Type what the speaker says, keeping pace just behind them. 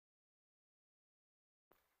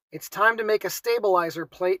It's time to make a stabilizer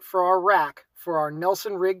plate for our rack for our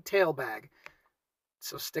Nelson rig tail bag.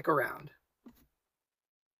 So stick around.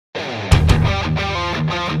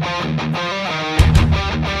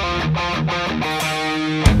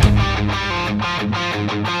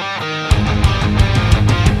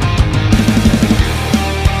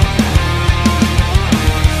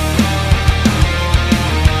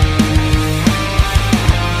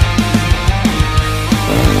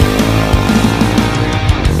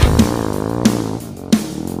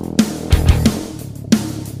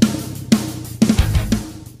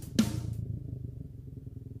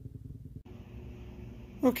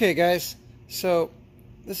 Okay guys, so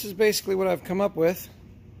this is basically what I've come up with.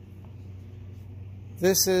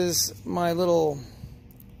 This is my little,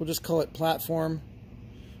 we'll just call it platform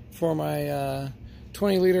for my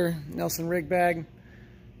 20-liter Nelson rig bag.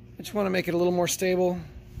 I just want to make it a little more stable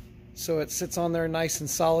so it sits on there nice and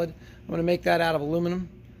solid. I'm going to make that out of aluminum.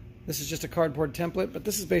 This is just a cardboard template, but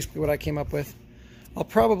this is basically what I came up with. I'll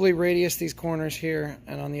probably radius these corners here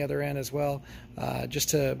and on the other end as well, just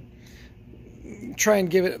to try and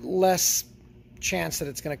give it less chance that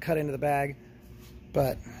it's going to cut into the bag.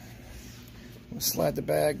 But I'll slide the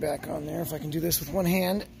bag back on there if I can do this with one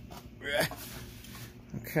hand.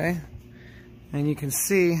 Okay, and you can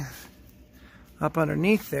see up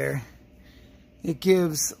underneath there it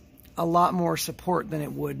gives a lot more support than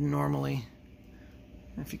it would normally.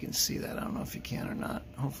 If you can see that, I don't know if you can or not.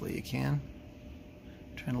 Hopefully you can.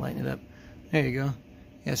 I'm trying to lighten it up. There you go.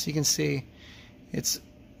 Yes, you can see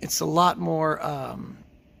it's a lot more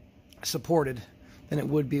supported than it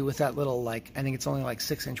would be with that little, like, I think it's only like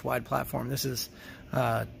 6-inch wide platform. This is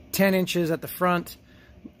 10 inches at the front,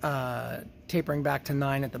 tapering back to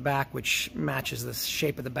 9 at the back, which matches the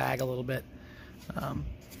shape of the bag a little bit.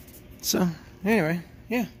 So anyway,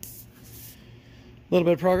 yeah, a little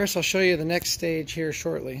bit of progress. I'll show you the next stage here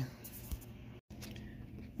shortly.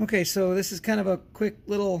 Okay, so this is kind of a quick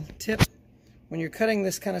little tip. When you're cutting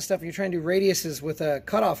this kind of stuff, you're trying to do radiuses with a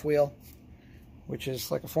cutoff wheel, which is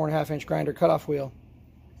like a 4.5-inch grinder cutoff wheel.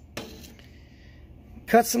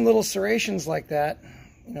 Cut some little serrations like that,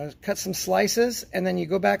 you know, cut some slices, and then you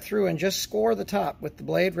go back through and just score the top with the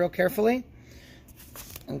blade real carefully.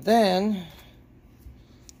 And then,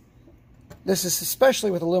 this is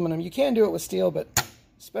especially with aluminum. You can do it with steel, but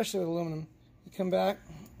especially with aluminum. You come back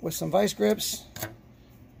with some vice grips,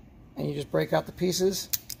 and you just break out the pieces.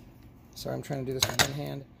 Sorry, I'm trying to do this with one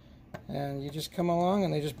hand. And you just come along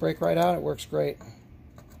and they just break right out. It works great.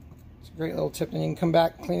 It's a great little tip. And you can come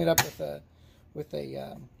back, clean it up with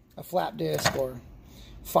a flap disc or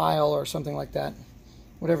file or something like that.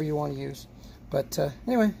 Whatever you want to use. But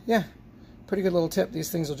anyway, yeah, pretty good little tip.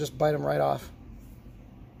 These things will just bite them right off.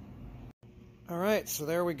 Alright, so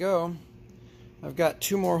there we go. I've got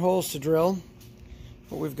 2 more holes to drill,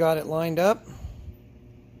 but we've got it lined up.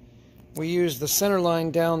 We used the center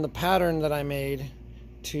line down the pattern that I made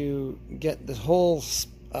to get the hole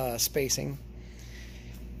spacing.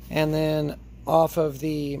 And then off of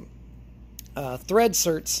the thread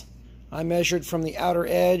certs, I measured from the outer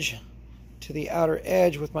edge to the outer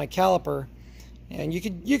edge with my caliper. And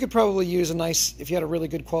you could probably use a nice, if you had a really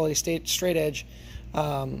good quality straight edge,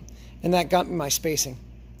 and that got me my spacing.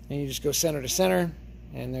 And you just go center to center,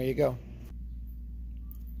 and there you go.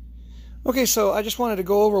 Okay, so I just wanted to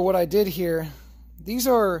go over what I did here. These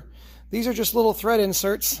are just little thread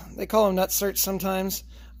inserts. They call them nut certs sometimes.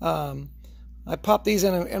 I popped these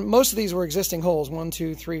in, and most of these were existing holes. 1,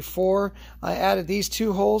 2, 3, 4. I added these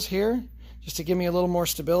 2 holes here just to give me a little more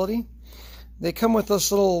stability. They come with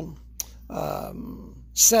this little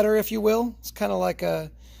setter, if you will. It's kind of like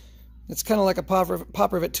a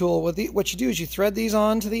pop rivet tool. What you do is you thread these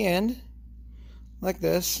on to the end like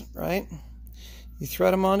this, right? You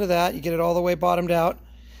thread them onto that, you get it all the way bottomed out,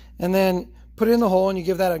 and then put it in the hole and you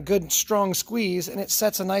give that a good strong squeeze, and it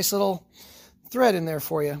sets a nice little thread in there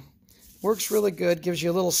for you. Works really good, gives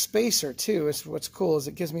you a little spacer too. It's what's cool is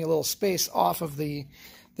it gives me a little space off of the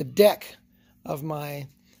deck of my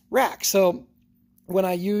rack. So when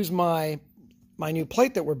I use my new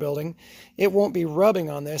plate that we're building, it won't be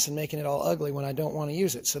rubbing on this and making it all ugly when I don't want to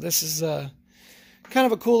use it. So this is kind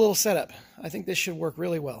of a cool little setup. I think this should work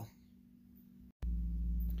really well.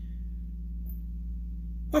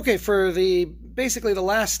 Okay, for basically the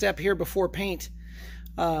last step here before paint,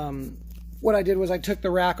 what I did was I took the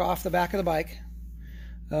rack off the back of the bike.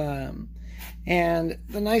 And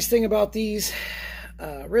the nice thing about these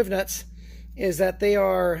riv nuts is that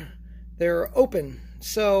they're open,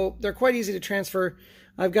 so they're quite easy to transfer.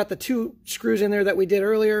 I've got the 2 screws in there that we did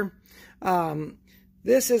earlier.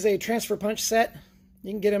 This is a transfer punch set.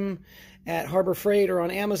 You can get them at Harbor Freight or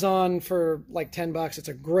on Amazon for like 10 bucks. It's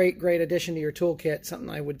a great addition to your toolkit, something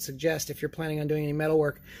I would suggest if you're planning on doing any metal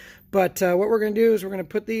work. But what we're going to do is we're going to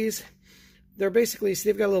put these, they're basically, see,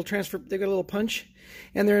 they've got a little transfer, they've got a little punch,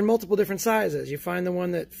 and they're in multiple different sizes. You find the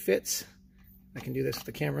one that fits, I can do this with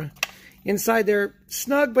the camera. Inside they're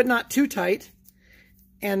snug but not too tight,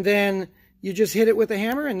 and then you just hit it with a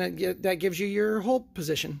hammer, and that gives you your hole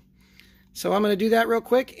position. So I'm going to do that real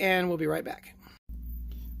quick, and we'll be right back.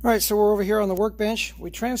 All right, so we're over here on the workbench. We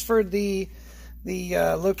transferred the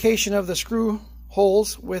location of the screw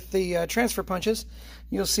holes with the transfer punches.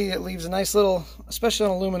 You'll see it leaves a nice little, especially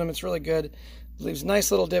on aluminum, it's really good. It leaves a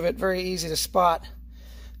nice little divot, very easy to spot.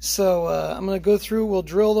 So I'm going to go through, we'll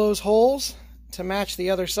drill those holes to match the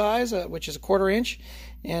other size, which is a 1/4 inch,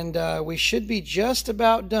 and we should be just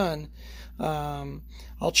about done.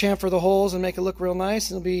 I'll chamfer the holes and make it look real nice,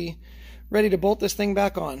 and it'll be ready to bolt this thing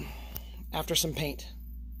back on after some paint.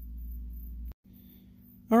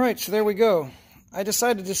 Alright, so there we go. I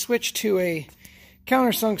decided to switch to a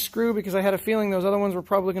countersunk screw because I had a feeling those other ones were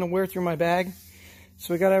probably going to wear through my bag.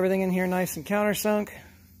 So we got everything in here nice and countersunk.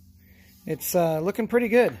 It's looking pretty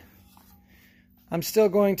good. I'm still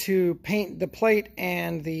going to paint the plate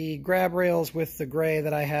and the grab rails with the gray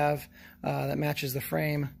that I have that matches the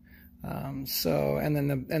frame. And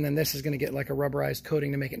then this is going to get like a rubberized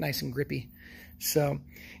coating to make it nice and grippy. So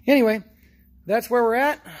anyway, that's where we're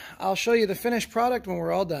at. I'll show you the finished product when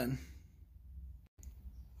we're all done.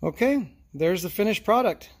 Okay, there's the finished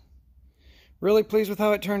product. Really pleased with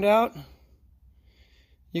how it turned out.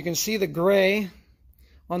 You can see the gray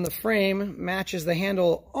on the frame matches the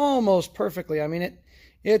handle almost perfectly. I mean,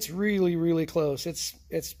 it's really close. It's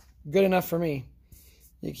good enough for me.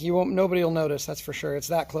 Nobody will notice, that's for sure. It's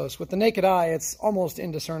that close. With the naked eye, it's almost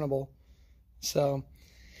indiscernible. So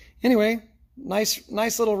anyway, nice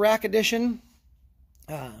little rack addition.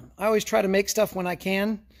 I always try to make stuff when I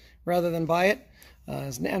can rather than buy it.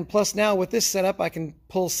 And plus now with this setup, I can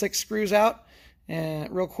pull 6 screws out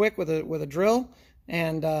and real quick with a drill,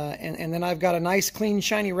 and then I've got a nice clean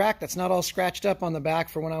shiny rack that's not all scratched up on the back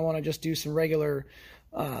for when I want to just do some regular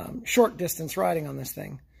short distance riding on this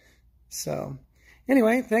thing. So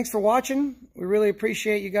anyway, thanks for watching. We really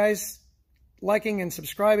appreciate you guys liking and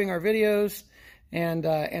subscribing our videos, and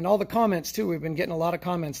all the comments too. We've been getting a lot of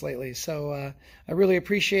comments lately, so I really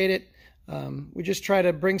appreciate it. We just try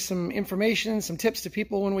to bring some information, some tips to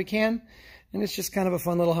people when we can, and it's just kind of a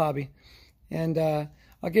fun little hobby. And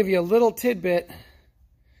I'll give you a little tidbit.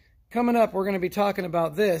 Coming up, we're going to be talking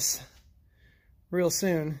about this real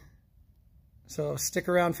soon, so stick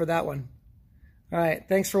around for that one. All right,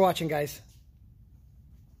 thanks for watching, guys.